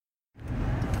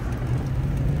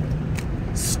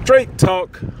Straight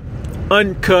talk,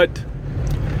 uncut.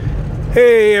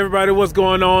 Hey everybody, what's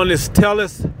going on? It's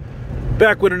Tellis,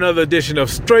 back with another edition of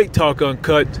Straight Talk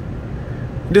Uncut.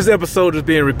 This episode is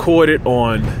being recorded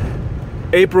on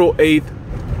April 8th,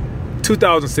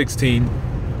 2016.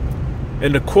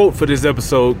 And the quote for this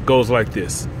episode goes like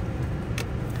this.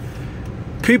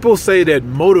 People say that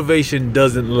motivation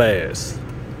doesn't last.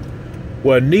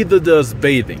 Well, neither does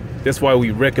bathing. That's why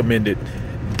we recommend it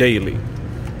daily.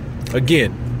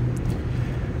 Again,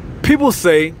 people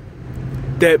say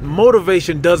that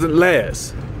motivation doesn't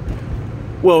last.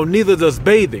 Well, neither does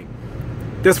bathing.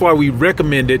 That's why we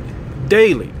recommend it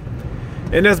daily.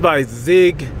 And that's by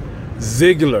Zig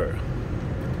Ziglar.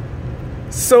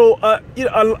 So,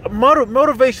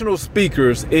 motivational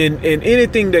speakers and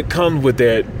anything that comes with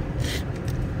that,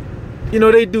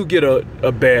 they do get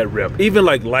a bad rep. Even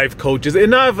like life coaches.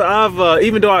 And I've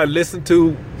even though I listened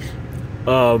to,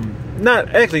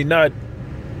 not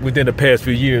within the past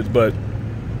few years, but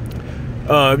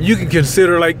you can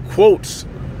consider like quotes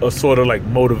a sort of like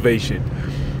motivation.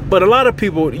 But a lot of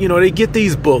people, they get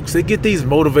these books, they get these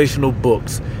motivational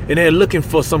books, and they're looking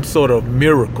for some sort of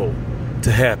miracle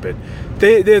to happen.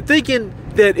 They're thinking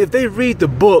that if they read the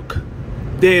book,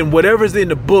 then whatever's in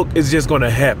the book is just going to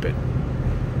happen.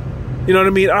 You know what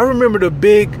I mean? I remember the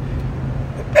big,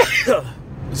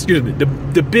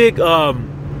 the big,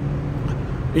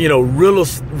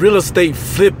 real estate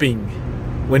flipping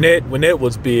when that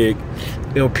was big.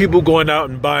 People going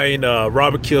out and buying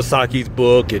Robert Kiyosaki's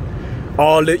book and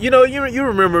all that. You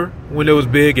remember when it was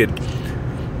big, and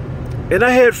I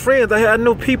had friends. I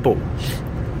know people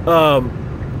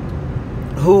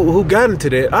who got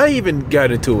into that. I even got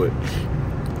into it.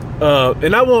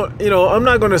 And I won't, I'm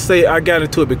not going to say I got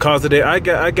into it because of that. I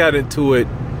got into it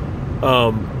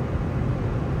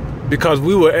because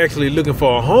we were actually looking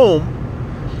for a home,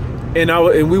 and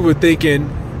we were thinking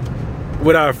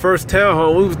with our first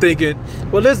townhome, we were thinking,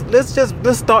 well,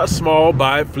 let's start small,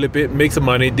 buy it, flip it, make some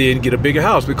money, then get a bigger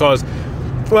house. Because,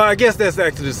 well, I guess that's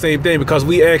actually the same thing, because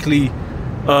we actually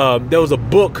there was a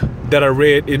book that I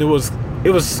read, and it was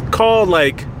called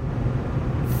like.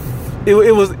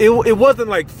 It wasn't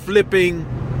like flipping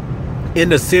in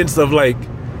the sense of like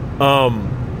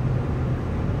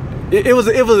it was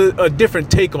a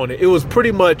different take on it. It was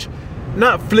pretty much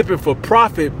not flipping for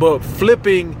profit, but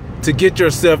flipping to get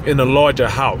yourself in a larger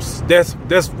house. That's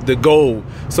the goal.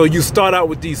 So you start out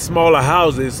with these smaller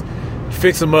houses,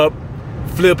 fix them up,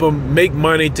 flip them, make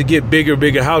money to get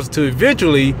bigger houses, to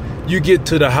eventually you get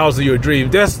to the house of your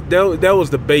dreams. That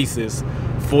was the basis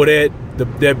for that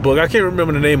book. I can't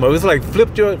remember the name of it. It's like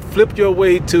flip your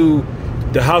way to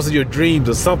the house of your dreams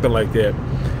or something like that.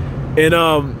 And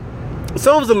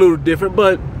so it was a little different,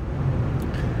 but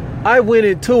I went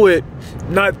into it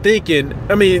not thinking.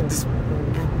 I mean,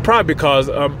 probably because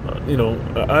I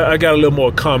got a little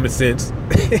more common sense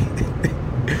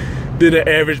than the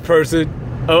average person.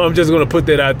 I'm just going to put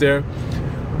that out there.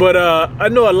 But I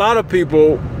know a lot of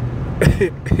people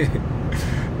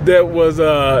that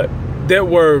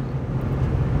were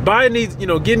buying these,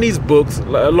 getting these books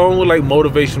along with like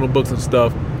motivational books and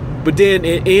stuff, but then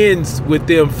it ends with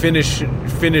them finish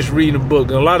reading the book.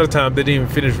 And a lot of times they didn't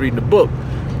even finish reading the book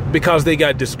because they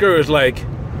got discouraged. Like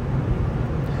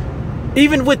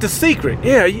even with The Secret,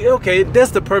 okay, that's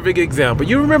the perfect example.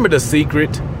 You remember The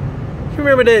Secret? You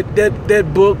remember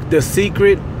that book, The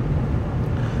Secret?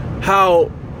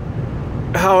 How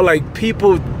like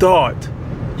people thought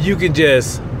you can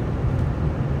just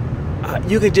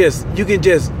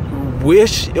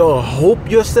wish or hope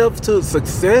yourself to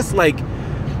success. Like,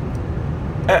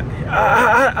 when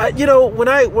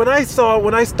I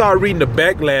started reading the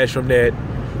backlash from that,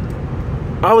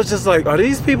 I was just like, are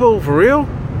these people for real?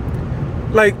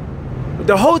 Like,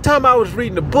 the whole time I was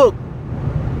reading the book,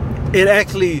 it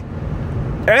actually,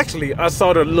 I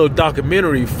saw the little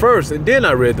documentary first, and then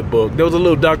I read the book. There was a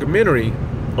little documentary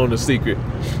on The Secret.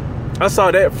 I saw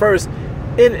that first.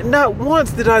 And not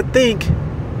once did I think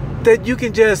that you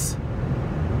can just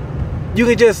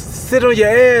sit on your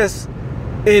ass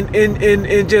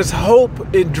and just hope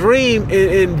and dream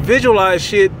and visualize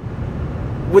shit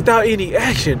without any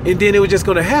action, and then it was just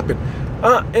going to happen.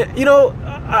 I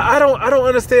don't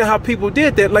understand how people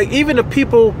did that. Like even the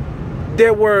people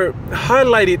that were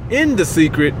highlighted in The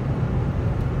Secret,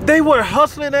 they were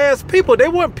hustling ass people. They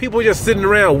weren't people just sitting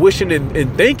around wishing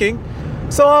and thinking.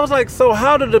 So I was like, so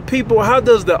how does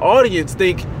the audience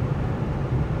think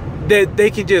that they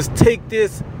can just take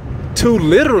this too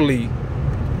literally?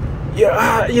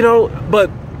 But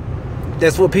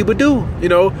that's what people do.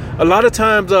 A lot of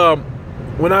times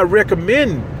when I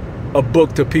recommend a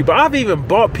book to people, I've even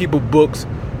bought people books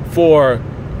for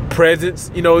presence.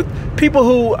 You know, people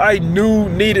who I knew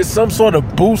needed some sort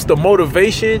of boost or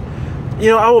motivation. You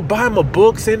know, I would buy them a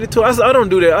book, send it to. I don't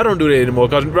do that. I don't do that anymore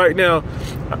because right now,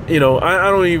 you know, I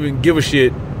don't even give a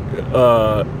shit.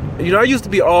 You know, I used to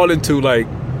be all into like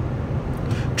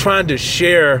trying to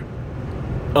share.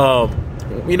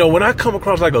 You know, when I come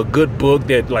across like a good book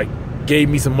that like gave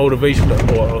me some motivation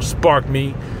or sparked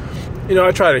me, you know,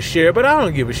 I try to share, but I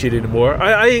don't give a shit anymore.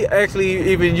 I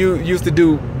actually even used to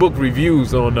do book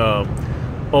reviews on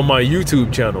my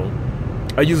YouTube channel.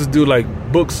 I used to do like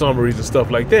book summaries and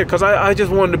stuff like that because I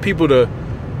just wanted the people to,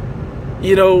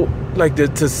 you know, like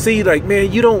to see like,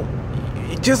 man, you don't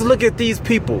just look at these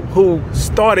people who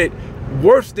started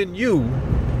worse than you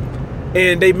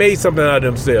and they made something out of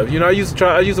themselves. You know, I used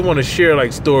to want to share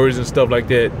like stories and stuff like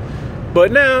that.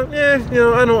 But now, yeah, you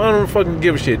know, I don't fucking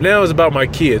give a shit. Now it's about my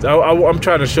kids. I'm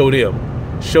trying to show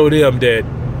them that,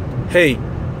 hey,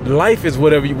 life is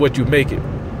what you make it.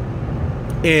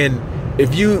 And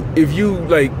if you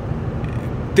like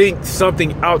think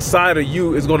something outside of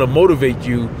you is going to motivate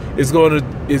you, is going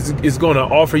to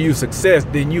offer you success,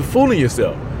 then you fooling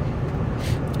yourself.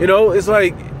 You know, it's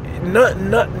like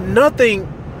nothing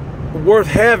worth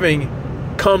having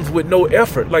comes with no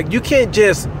effort. Like, you can't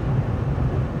just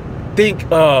think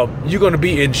you're going to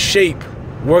be in shape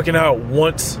working out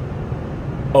once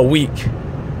a week,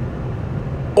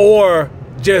 or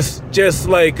just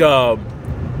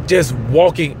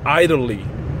walking idly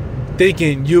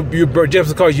thinking you just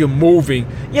because you're moving.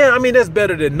 Yeah, I mean, that's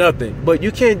better than nothing, but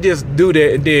you can't just do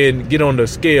that and then get on the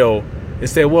scale and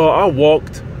say, well, I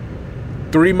walked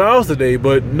 3 miles today,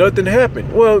 but nothing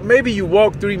happened. Well, maybe you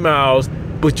walked 3 miles,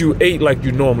 but you ate like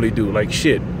you normally do, like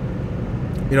shit.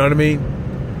 You know what I mean?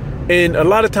 And a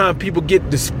lot of times people get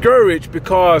discouraged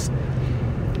because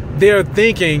they're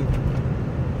thinking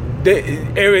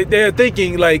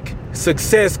like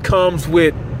success comes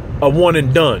with a one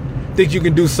and done. Think you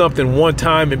can do something one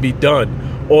time and be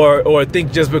done, or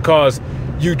think just because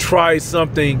you tried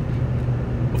something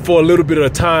for a little bit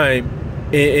of time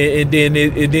and then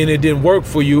it didn't work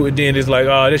for you, and then it's like,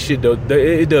 oh, this shit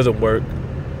it doesn't work.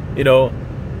 You know,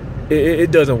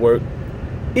 it doesn't work.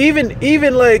 Even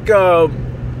like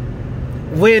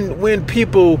when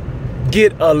people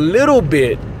get a little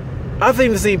bit, I've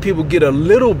even seen people get a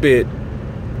little bit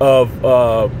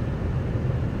of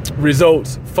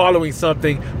results following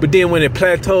something, but then when it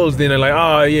plateaus, then they're like,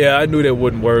 oh yeah, I knew that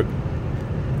wouldn't work.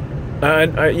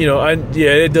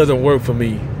 It doesn't work for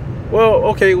me. Well,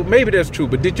 okay, maybe that's true,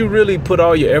 but did you really put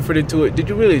all your effort into it? Did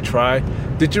you really try?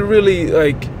 Did you really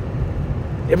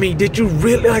did you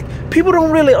really people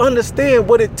don't really understand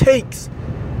what it takes,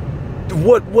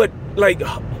 what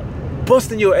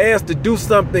busting your ass to do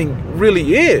something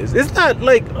really is. It's not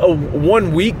like a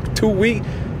 1 week, 2 week,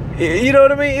 you know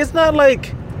what I mean? It's not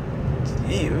like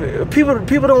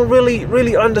people don't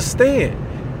really understand.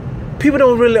 People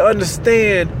don't really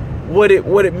understand what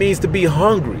it means to be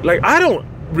hungry. Like, I don't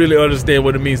really understand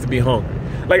what it means to be hungry.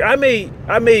 Like, I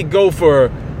may go for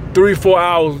 3-4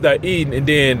 hours without eating, and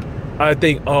then I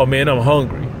think, oh man, I'm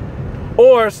hungry.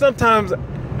 Or sometimes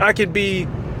I can be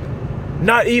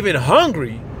not even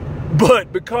hungry,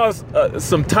 but because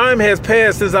some time has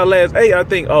passed since I last ate, I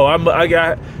think, oh,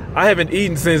 I haven't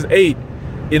eaten since 8.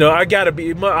 You know, I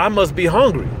must be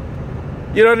hungry.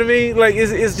 You know what I mean? Like,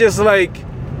 it's just like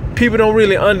people don't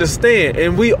really understand.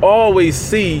 And we always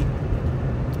see,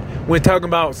 when talking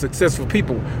about successful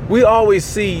people, we always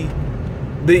see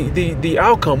the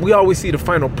outcome. We always see the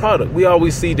final product. We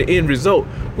always see the end result.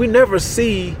 We never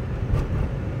see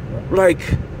like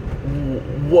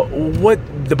what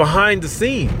the behind the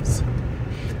scenes.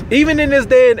 Even in this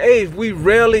day and age, we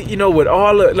rarely, you know, with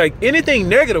all like anything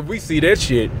negative, we see that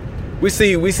shit. We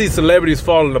see celebrities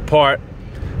falling apart,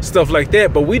 stuff like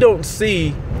that, but we don't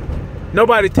see,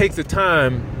 nobody takes the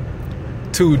time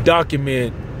to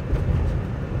document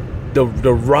the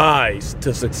rise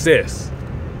to success.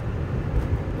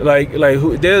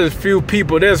 There's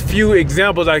few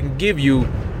examples I can give you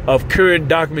of current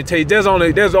documentation. There's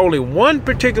only one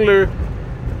particular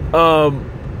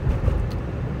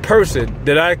person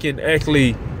that I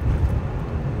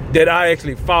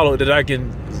actually followed,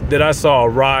 that I saw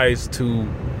rise to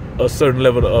a certain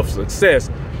level of success,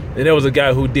 and there was a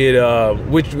guy who did,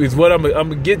 which is what I'm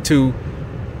gonna get to.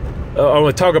 I'm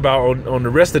gonna talk about on the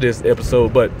rest of this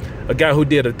episode, but a guy who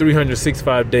did a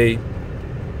 365 day.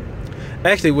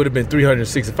 Actually, it would have been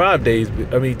 365 days.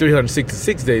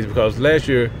 366 days, because last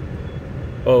year,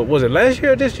 was it last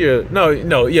year or this year? No,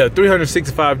 yeah,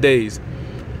 365 days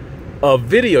of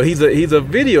video. He's a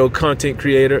video content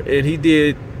creator, and he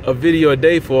did a video a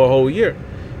day for a whole year.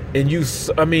 And you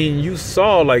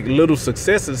saw like little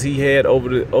successes he had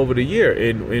over the year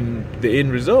in the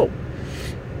end result.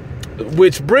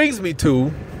 Which brings me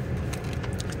to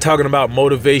talking about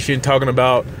motivation, talking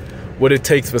about what it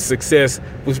takes for success,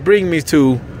 which brings me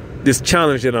to this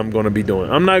challenge that I'm going to be doing.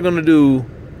 I'm not going to do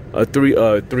a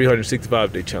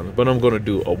 365-day challenge, but I'm going to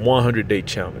do a 100-day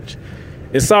challenge.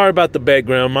 And sorry about the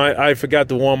background. I forgot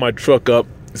to warm my truck up,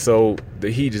 so the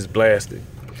heat is blasting.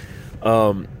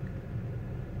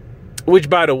 Which,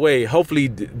 by the way, hopefully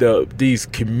these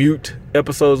commute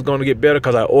episodes are going to get better,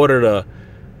 because I ordered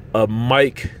a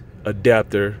mic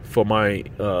adapter for my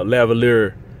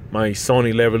lavalier, my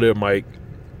Sony lavalier mic.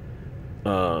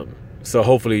 So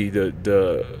hopefully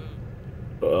the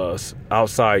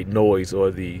outside noise or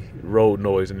the road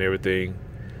noise and everything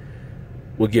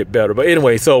will get better. But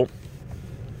anyway, so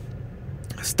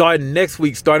starting next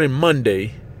week, starting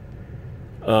Monday,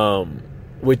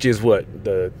 which is what,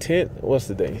 the 10th? What's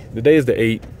the day? The day is the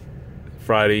 8th.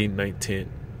 Friday, 19th.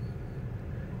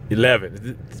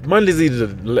 11th. Monday's either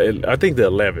I think the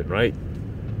 11th, right?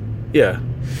 Yeah.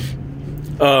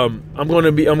 I'm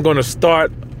gonna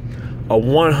start a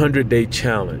 100-day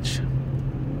challenge.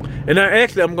 And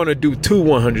I'm gonna do two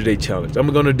 100-day challenges.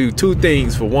 I'm gonna do two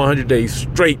things for 100 days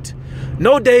straight.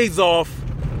 No days off.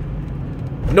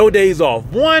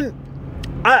 One,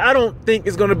 I don't think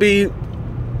it's gonna be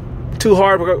too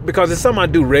hard, because it's something I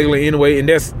do regularly anyway, and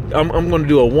that's I'm going to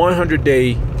do a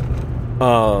 100-day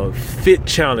fit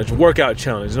challenge, workout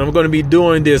challenge, and I'm going to be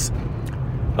doing this.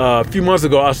 A few months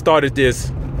ago, I started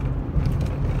this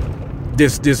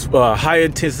high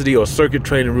intensity or circuit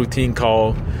training routine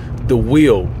called the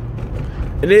Wheel,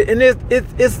 and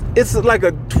it's like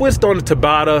a twist on the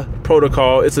Tabata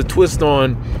protocol. It's a twist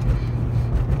on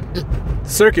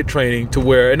circuit training, to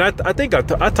where, and I think I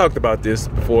talked about this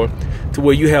before, to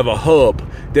where you have a hub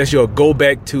that's your go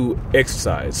back to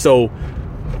exercise. So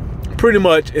pretty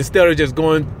much, instead of just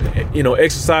going,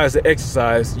 exercise to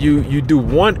exercise, you do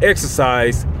one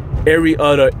exercise every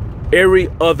other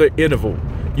interval.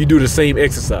 You do the same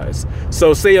exercise.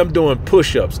 So say I'm doing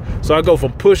push-ups. So I go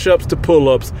from push-ups to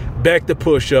pull-ups, back to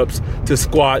push-ups to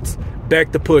squats,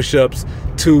 back to push-ups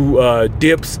to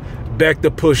dips, back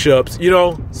to push-ups,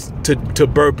 to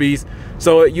burpees.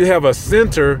 So you have a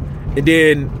center, and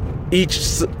then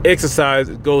each exercise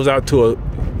goes out to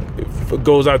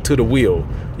the wheel.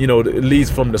 It leads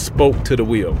from the spoke to the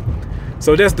wheel.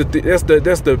 So that's the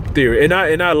theory, and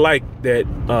I like that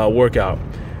workout.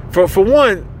 For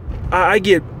one, I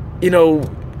get,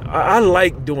 I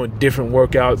like doing different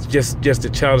workouts just to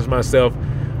challenge myself.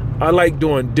 I like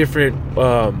doing different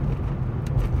workout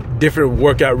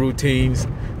routines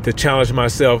to challenge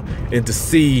myself and to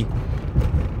see,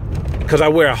 because I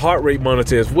wear a heart rate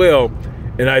monitor as well,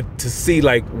 and to see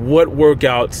like what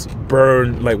workouts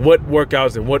burn, like what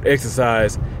workouts and what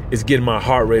exercise is getting my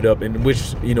heart rate up, and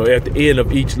which, at the end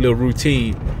of each little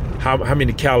routine, how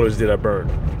many calories did I burn.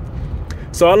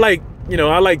 So I like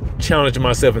challenging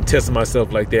myself and testing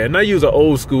myself like that. And I use an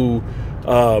old school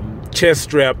chest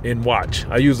strap and watch.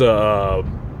 I use a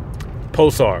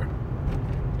Pulsar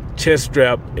chest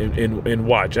strap and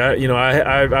watch.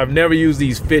 I've never used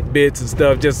these Fitbits and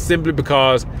stuff, just simply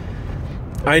because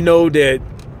I know that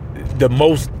the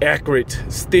most accurate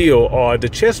still are the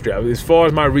chest strap, as far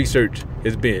as my research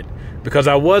has been. Because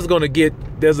I was going to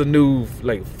there's a new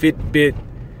like Fitbit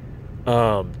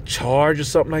Charge or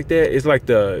something like that. It's like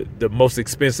the most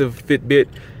expensive Fitbit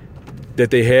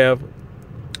that they have.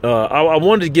 I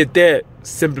wanted to get that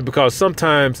simply because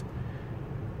sometimes,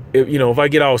 if I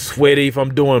get all sweaty, if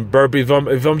I'm doing burpees,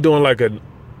 if I'm doing like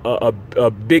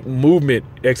a big movement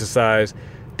exercise,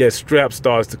 that strap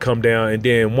starts to come down, and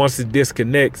then once it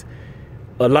disconnects,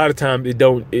 a lot of times it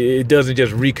doesn't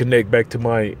just reconnect back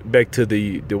to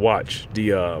the watch,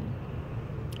 the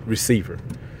receiver.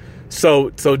 So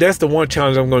that's the one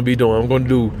challenge I'm going to be doing. I'm going to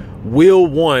do wheel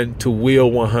 1 to wheel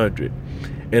 100,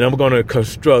 and I'm going to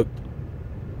construct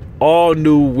all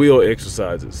new wheel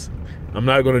exercises. I'm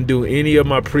not going to do any of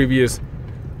my previous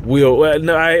wheel. Well,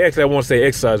 no, I won't say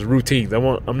exercise routines.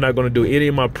 I'm not going to do any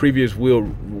of my previous wheel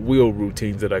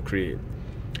routines that I created.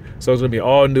 So it's going to be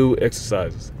all new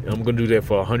exercises. And I'm going to do that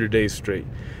for 100 days straight.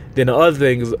 Then the other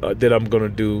things that I'm going to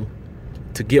do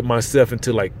to get myself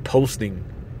into like posting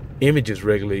images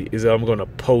regularly is that I'm going to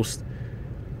post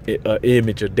an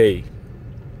image a day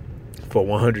for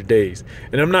 100 days.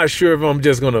 And I'm not sure if I'm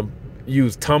just going to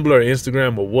use Tumblr or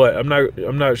Instagram or what.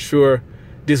 I'm not sure.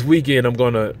 This weekend I'm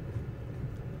going to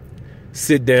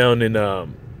sit down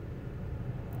and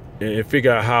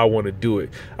figure out how I want to do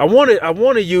it. I want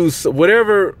to use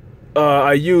whatever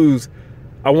I use.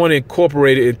 I want to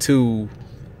incorporate it into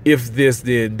if this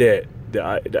then that. the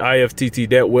IFTT,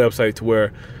 that website, to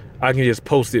where I can just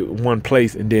post it in one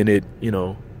place, and then it, you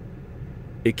know,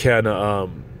 it kind of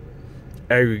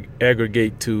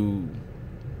aggregate to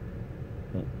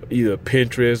either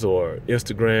Pinterest or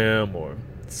Instagram or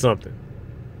something.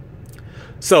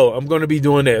 So I'm going to be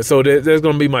doing that. So there's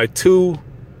going to be my 2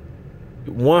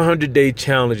 100-day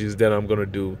challenges that I'm going to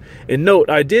do. And note,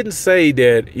 I didn't say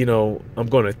that, you know, I'm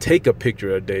going to take a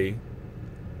picture a day.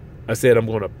 I said I'm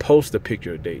going to post a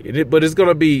picture a day. But it's going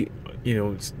to be, you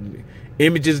know,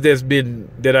 images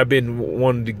that I've been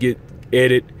wanting to get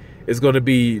edit. It's going to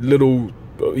be little,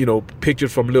 you know,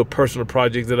 pictures from little personal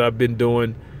projects that I've been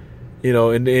doing, you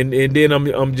know, and then I'm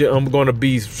going to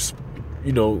be,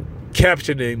 you know,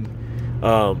 captioning,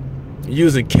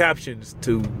 using captions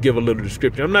to give a little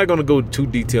description. I'm not going to go too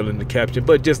detailed in the caption,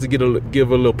 but just to give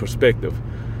a little perspective.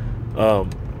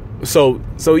 So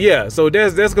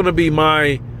that's going to be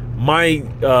my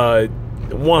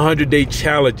 100-day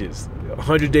challenges,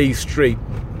 100 days straight,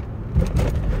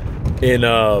 and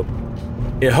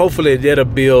hopefully that'll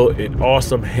build an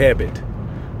awesome habit.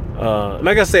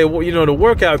 Like I said, you know, the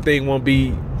workout thing won't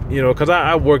be, you know, because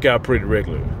I work out pretty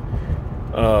regularly,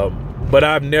 but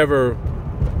I've never.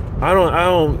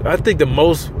 I think the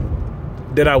most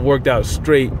that I worked out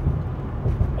straight,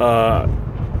 and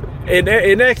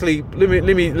actually, let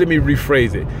me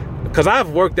rephrase it, because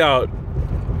I've worked out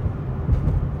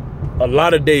a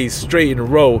lot of days straight in a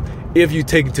row. If you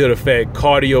take into the fact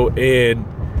cardio and,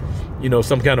 you know,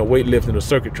 some kind of weightlifting or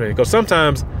circuit training, because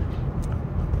sometimes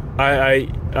I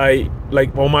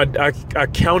like on I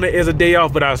count it as a day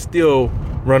off, but I still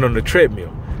run on the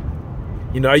treadmill.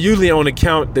 You know, I usually only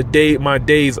count my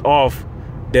days off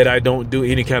that I don't do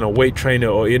any kind of weight training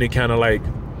or any kind of like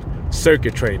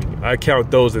circuit training. I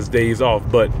count those as days off,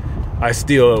 but I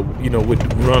still, you know, would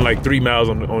run like 3 miles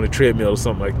on the treadmill or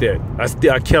something like that. I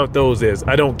count those as,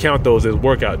 I don't count those as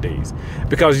workout days,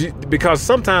 because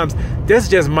sometimes that's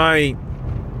just my,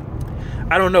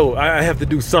 I don't know, I have to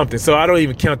do something, so I don't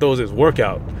even count those as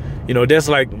workout. You know, that's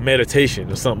like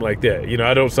meditation or something like that. You know,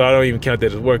 I don't even count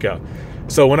that as workout.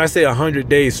 So when I say 100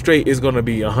 days straight, it's going to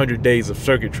be 100 days of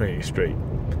circuit training straight.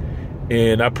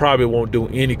 And I probably won't do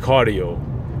any cardio,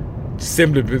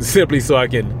 simply so I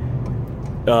can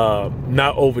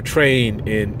not overtrain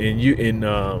and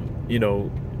you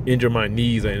know, injure my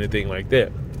knees or anything like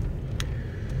that.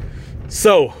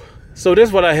 So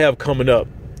that's what I have coming up,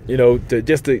 you know,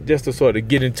 just to sort of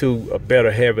get into a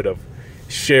better habit of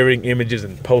sharing images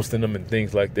and posting them and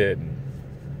things like that.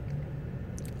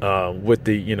 With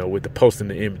the posting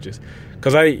the images,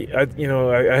 because I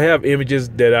have images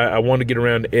that I want to get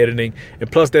around to editing,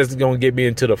 and plus that's going to get me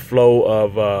into the flow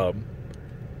of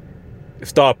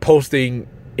start posting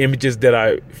images that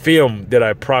I film, that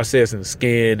I process and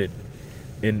scan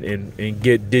and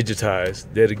get digitized.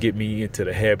 That'll get me into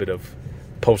the habit of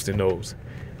posting those.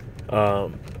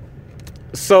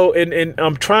 So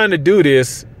I'm trying to do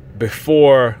this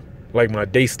before like my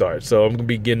day starts, so I'm gonna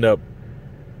be getting up,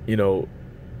 you know,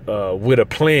 with a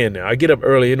plan. Now I get up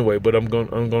early anyway, but I'm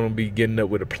going to be getting up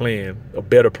with a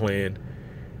better plan,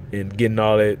 and getting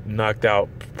all that knocked out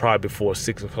probably before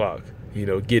 6 o'clock. You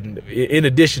know, getting in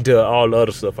addition to all the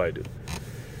other stuff I do.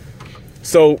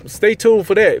 So stay tuned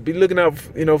for that. Be looking out,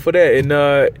 you know, for that, and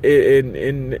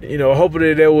you know,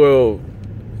 hopefully that will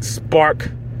spark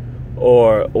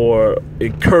or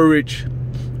encourage,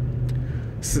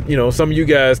 you know, some of you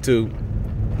guys to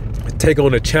take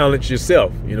on a challenge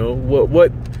yourself. You know,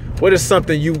 what is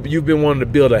something you've been wanting to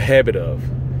build a habit of,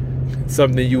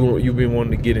 something you've been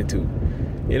wanting to get into.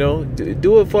 You know,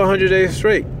 do it for 100 days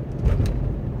straight.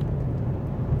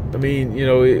 I mean, you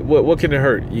know, what can it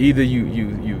hurt? Either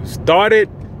you start it,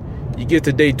 you get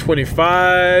to day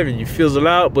 25 and you fizzle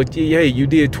out, but hey, you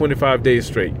did 25 days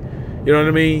straight. You know what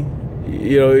I mean?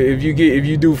 You know, if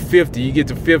you do 50, you get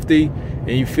to 50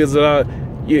 and you fizzle out,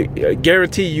 I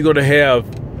guarantee you're gonna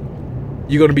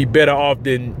be better off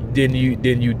than you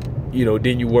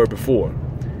were before.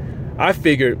 I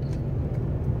figured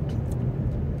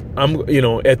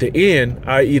at the end,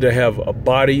 I either have a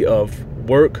body of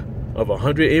work of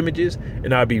 100 images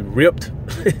and I'll be ripped,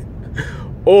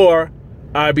 or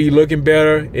I'll be looking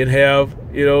better and have,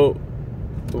 you know,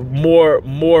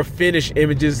 more finished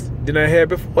images than I had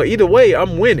before. Either way,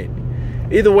 I'm winning.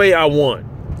 Either way, I won.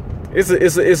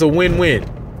 It's a win-win.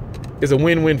 It's a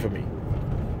win-win for me.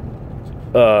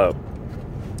 But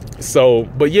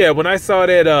yeah, when I saw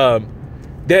that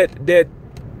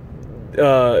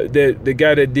the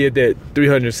guy that did that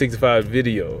 365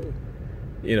 video,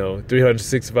 you know,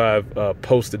 365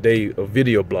 posts a day of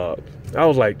video blog, I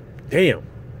was like, damn,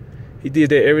 he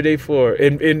did that every day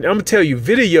and I'm gonna tell you,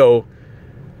 video,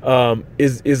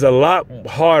 is a lot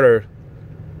harder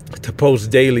to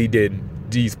post daily than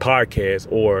these podcasts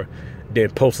or than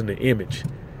posting an image.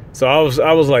 So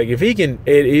I was like, if he can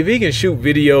shoot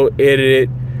video, edit it,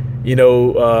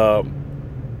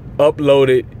 upload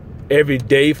it every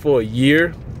day for a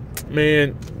year,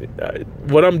 man,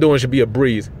 what I'm doing should be a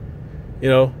breeze.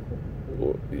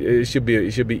 It should be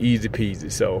easy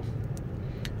peasy. So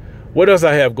what else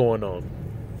I have going on?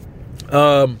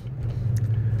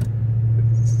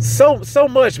 So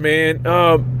much, man.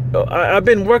 I've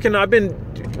been working on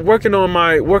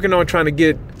trying to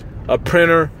get a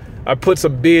printer. I put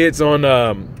some bids on.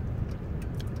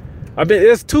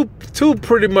 It's two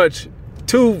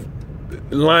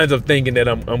lines of thinking that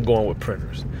I'm going with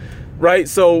printers, right?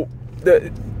 So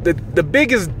the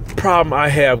biggest problem I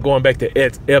have going back to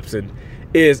Epson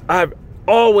is I've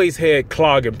always had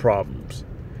clogging problems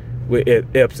with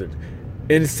Epson,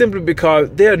 and it's simply because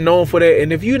they're known for that.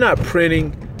 And if you're not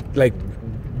printing like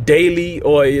daily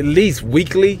or at least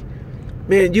weekly,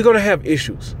 man, you're gonna have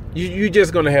issues. You're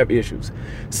just gonna have issues.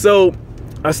 So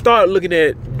I started looking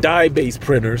at dye-based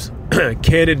printers,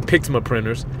 Canon Pixma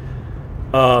printers,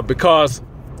 because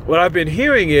what I've been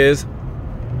hearing is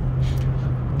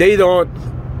they don't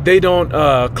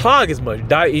clog as much.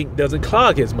 Dye ink doesn't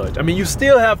clog as much. I mean, you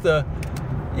still have to,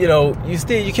 you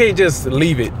can't just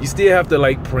leave it. You still have to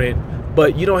like print,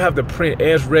 but you don't have to print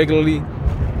as regularly,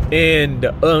 and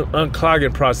the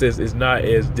unclogging process is not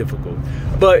as difficult.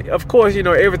 But of course,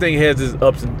 everything has its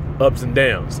ups and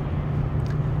downs.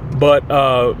 But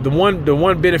the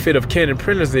one benefit of Canon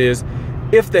printers is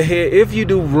if you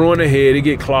do ruin a head, it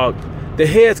get clogged, the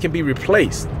heads can be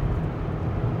replaced.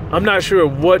 I'm not sure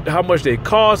how much they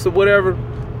cost or whatever,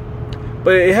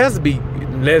 but it has to be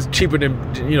less cheaper than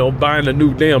buying a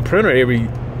new damn printer every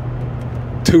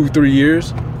 2-3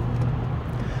 years.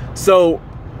 So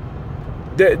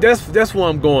that's where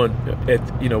I'm going at,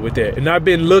 with that. And I've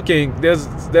been looking.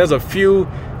 There's a few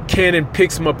Canon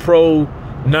Pixma Pro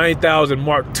 9000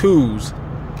 Mark IIs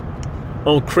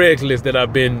on Craigslist that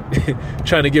I've been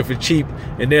trying to get for cheap.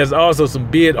 And there's also some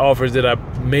bid offers that I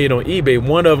made on eBay.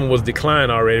 One of them was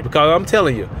declined already, because I'm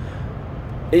telling you,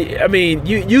 I mean,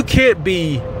 you can't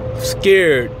be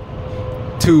scared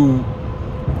to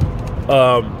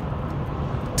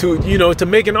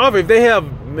make an offer. If they have,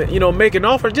 make an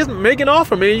offer, just make an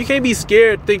offer, man. You can't be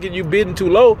scared thinking you're bidding too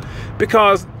low,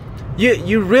 because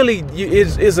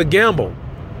it's a gamble.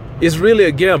 It's really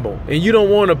a gamble, and you don't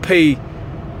want to pay.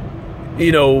 I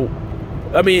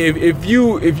mean, if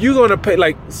you're gonna pay,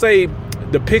 like, say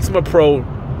the Pixma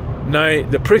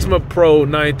Pro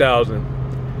 9000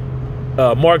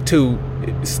 Mark II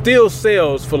still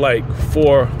sells for like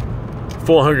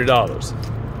 $400.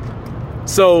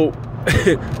 So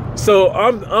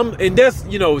I'm and that's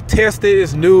tested,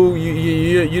 it's new.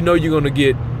 You're gonna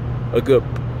get a good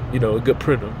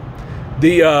printer.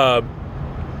 The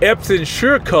Epson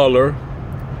SureColor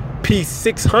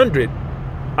P600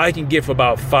 I can get for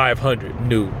about $500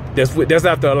 new. That's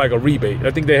after like a rebate.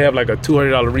 I think they have like a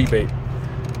 $200 rebate.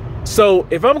 So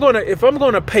if I'm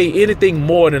gonna pay anything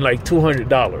more than like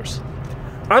 $200,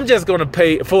 I'm just gonna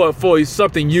pay for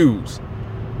something used.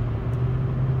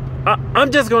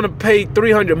 I'm just gonna pay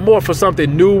 $300 more for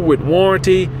something new with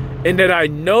warranty, and that I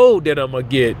know that I'm gonna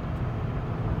get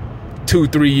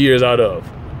 2-3 years out of,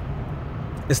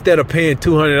 instead of paying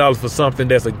 $200 for something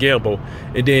that's a gamble,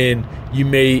 and then you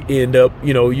may end up,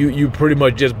 you pretty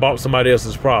much just bought somebody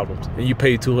else's problems and you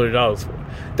paid $200 for it.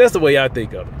 That's the way I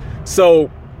think of it.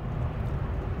 So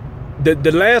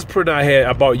the last printer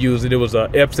I bought used, and it was a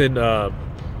Epson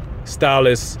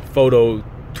Stylus Photo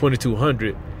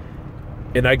 2200,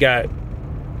 and I got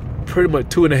pretty much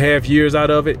 2.5 years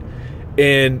out of it.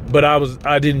 But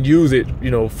I didn't use it,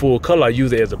 full color. I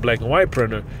used it as a black and white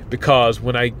printer, because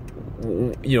when I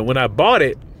bought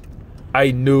it,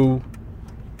 I knew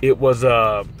it was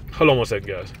hold on one second,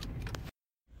 guys.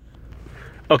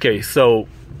 Okay, so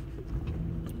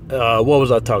what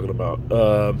was I talking about?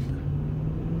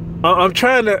 I'm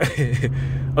trying to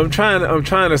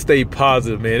stay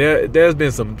positive, man. There's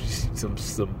been some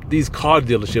these car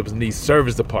dealerships and these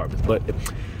service departments, but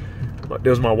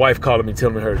there was my wife calling me,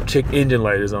 telling me her check engine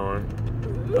light is on.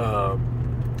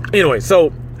 Anyway,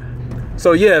 so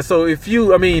yeah, so if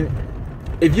you're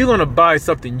gonna buy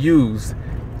something used,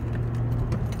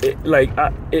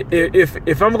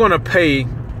 if I'm gonna pay,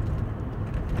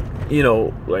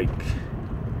 like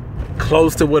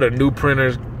close to what a new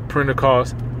printer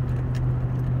costs,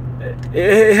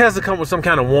 it has to come with some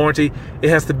kind of warranty. It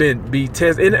has to be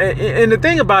tested. And the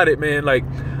thing about it, man, like,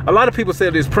 a lot of people say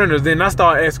there's printers, then I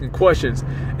start asking questions,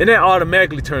 and that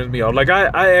automatically turns me off. Like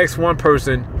I asked one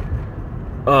person,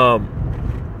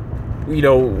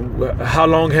 how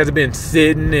long has it been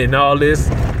sitting and all this.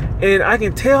 And I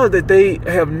can tell that they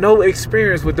have no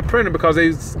experience with the printer because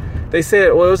they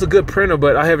said, well, it's a good printer,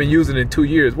 but I haven't used it in 2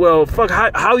 years. Well, fuck,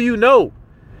 how you know?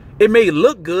 It may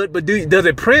look good, but does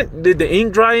it print? Did the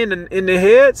ink dry in the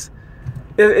heads?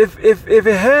 If it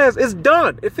has, it's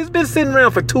done. If it's been sitting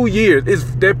around for 2 years, if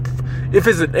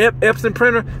it's an Epson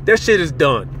printer, that shit is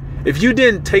done. If you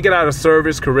didn't take it out of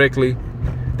service correctly,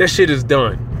 that shit is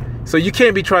done. So you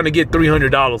can't be trying to get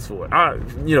 $300 for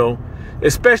it.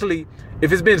 Especially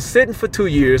if it's been sitting for 2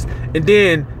 years and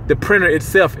then the printer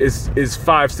itself is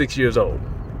 5-6 years old.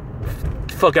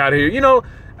 Fuck out of here.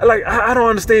 Like, I don't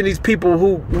understand these people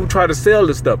who try to sell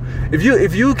this stuff.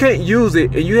 If you can't use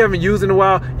it and you haven't used it in a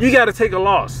while, you got to take a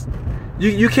loss.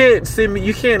 You can't send me.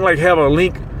 You can't like have a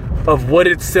link of what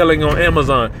it's selling on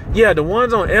Amazon. Yeah, the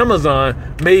ones on Amazon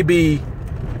may be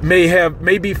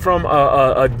from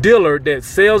a dealer that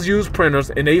sells used printers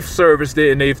and they've serviced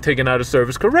it and they've taken out of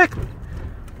service correctly.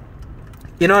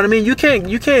 You know what I mean? You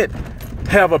can't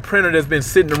have a printer that's been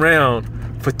sitting around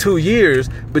for 2 years,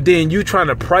 but then you trying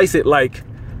to price it like,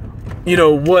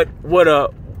 what a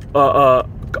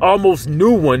almost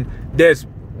new one that's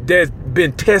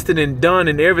been tested and done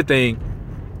and everything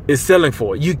is selling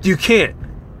for. You can't.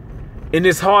 And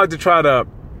it's hard to try to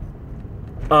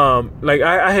like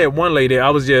I had one lady,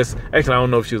 I don't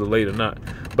know if she was a lady or not,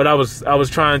 but I was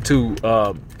trying to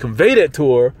convey that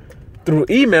to her through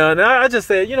email, and I just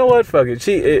said, you know what, fuck it.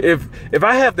 If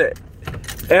I have to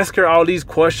ask her all these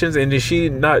questions and then she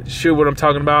not sure what I'm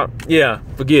talking about, yeah,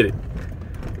 forget it.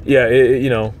 Yeah,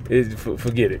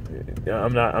 forget it.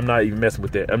 I'm not even messing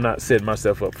with that. I'm not setting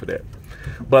myself up for that.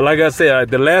 But like I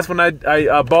said, the last one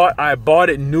I bought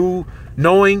it new,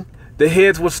 knowing the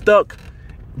heads were stuck.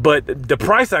 But the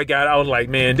price I got, I was like,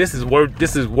 man, this is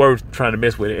worth trying to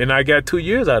mess with it. And I got 2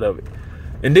 years out of it.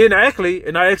 And then I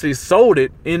actually sold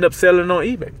it, ended up selling it on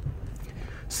eBay.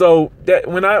 So that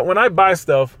when I buy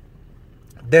stuff,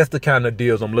 that's the kind of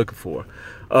deals I'm looking for.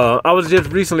 I was just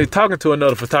recently talking to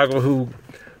another photographer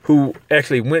who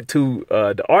actually went to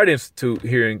the Art Institute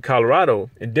here in Colorado,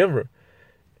 in Denver,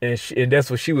 and that's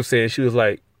what she was saying. She was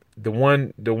like, the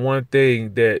one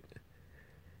thing that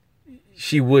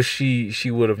she wished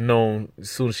she would have known as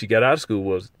soon as she got out of school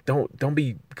was don't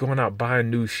be going out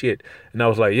buying new shit. And I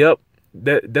was like, yep,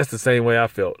 that's the same way I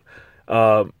felt.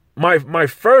 My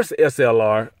first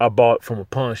SLR I bought from a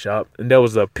pawn shop, and that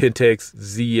was a Pentax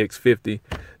ZX50.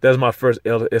 That was my first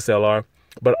SLR.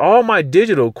 But all my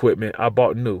digital equipment I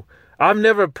bought new. I've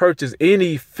never purchased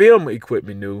any film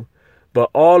equipment new, but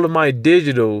all of my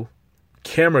digital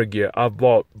camera gear I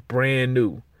bought brand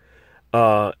new.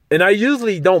 And I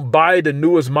usually don't buy the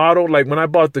newest model. Like when I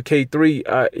bought the K3,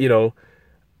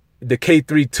 the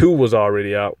K3 II was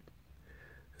already out.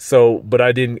 So, but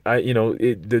I didn't,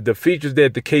 the features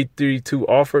that the K3 II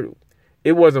offered,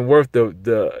 it wasn't worth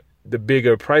the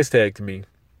bigger price tag to me.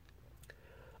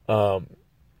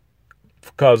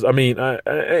 Because and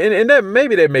that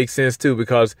maybe that makes sense too,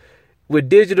 because with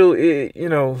digital,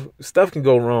 stuff can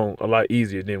go wrong a lot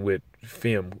easier than with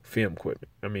film equipment.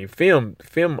 I mean, film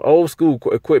old school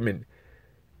equipment,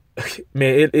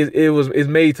 man, it's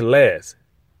made to last.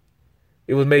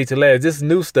 It was made to last. This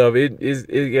new stuff,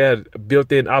 it got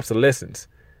built-in obsolescence,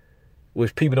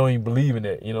 which people don't even believe in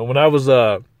that. When I was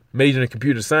majoring in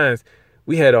computer science,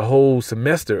 we had a whole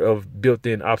semester of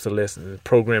built-in obsolescence,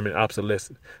 programming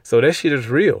obsolescence. So that shit is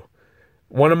real.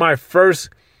 One of my first,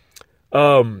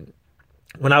 when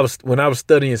I was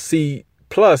studying C++,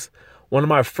 one of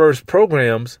my first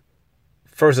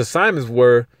assignments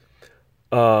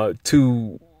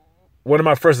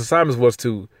was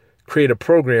to create a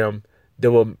program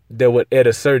that would at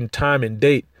a certain time and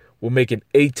date will make an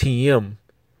ATM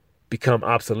become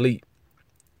obsolete.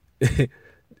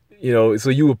 So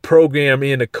you would program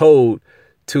in the code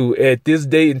to, at this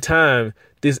date and time,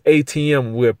 this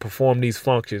ATM will perform these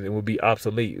functions and would be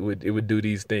obsolete. It would do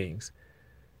these things.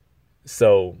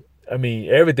 So, I mean,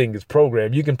 everything is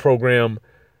programmed. You can program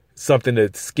something to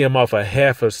skim off a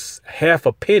half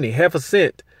a penny, half a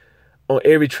cent on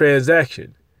every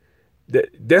transaction.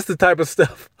 That's the type of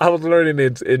stuff I was learning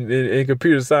in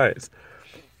computer science.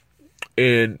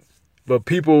 But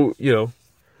people,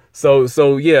 So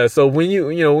when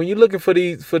you're looking for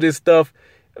this stuff,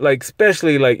 like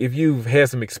especially like if you've had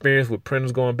some experience with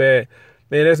printers going bad,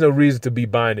 man, there's no reason to be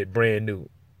buying it brand new.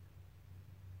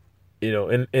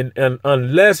 And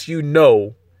unless you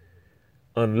know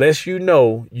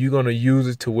you're gonna use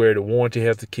it to where the warranty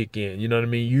has to kick in. You know what I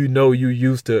mean? You're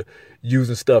used to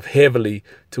using stuff heavily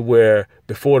to where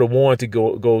before the warranty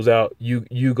goes out,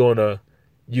 you're gonna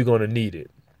need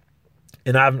it.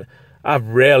 And I've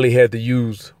rarely had to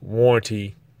use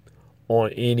warranty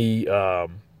on any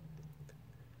on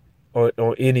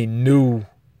any new.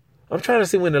 I'm trying to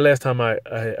see when the last time I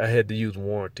had to use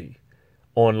warranty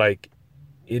on like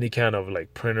any kind of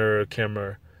like printer,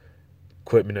 camera,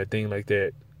 equipment or thing like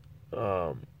that.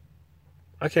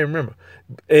 I can't remember.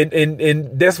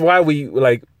 And that's why we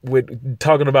like with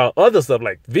talking about other stuff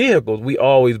like vehicles, we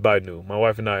always buy new. My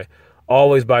wife and I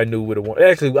always buy new with a warranty.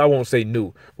 Actually, I won't say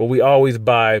new, but we always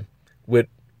buy with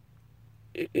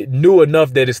it new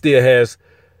enough that it still has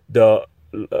the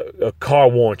a car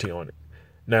warranty on it.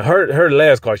 Now her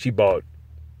last car she bought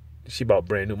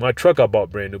brand new. My truck I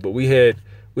bought brand new, but we had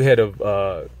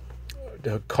a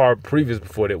car previous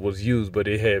before that was used, but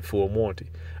it had full warranty.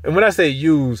 And when I say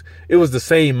used, it was the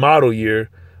same model year,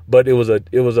 but it was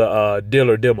a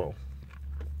dealer demo.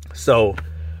 So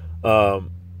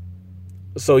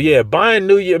yeah, buying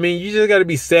new. I mean, you just got to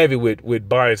be savvy with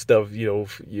buying stuff. You know,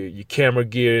 your camera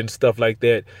gear and stuff like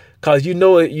that, cause you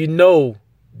know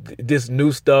this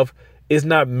new stuff is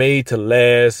not made to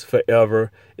last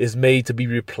forever. It's made to be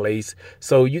replaced.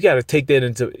 So you got to take that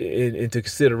into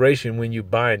consideration when you're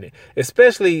buying it.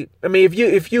 Especially, I mean,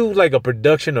 if you like a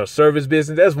production or service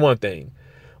business, that's one thing.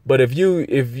 But if you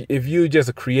just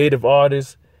a creative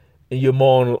artist and you're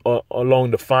more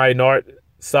along the fine art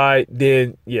side,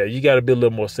 then yeah, you got to be a little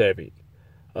more savvy.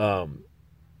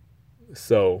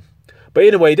 But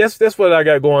anyway, that's what I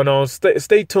got going on.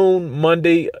 Stay tuned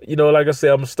Monday. You know, like I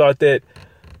said, I'm gonna start that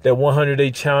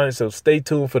 100-day challenge. So stay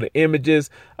tuned for the images.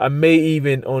 I may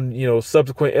even on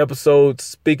subsequent episodes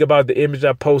speak about the image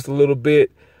I post a little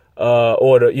bit.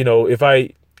 Or if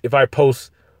I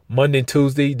post Monday and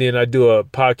Tuesday, then I do a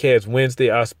podcast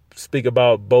Wednesday. I speak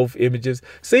about both images.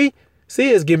 See,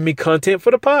 it's giving me content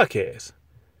for the podcast.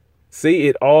 See,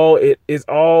 it's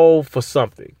all for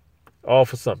something. All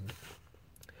for something.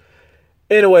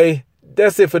 Anyway,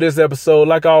 that's it for this episode.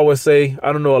 Like I always say,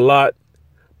 I don't know a lot,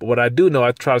 but what I do know,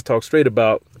 I try to talk straight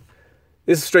about.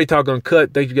 This is Straight Talk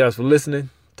Uncut. Thank you guys for listening.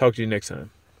 Talk to you next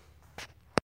time.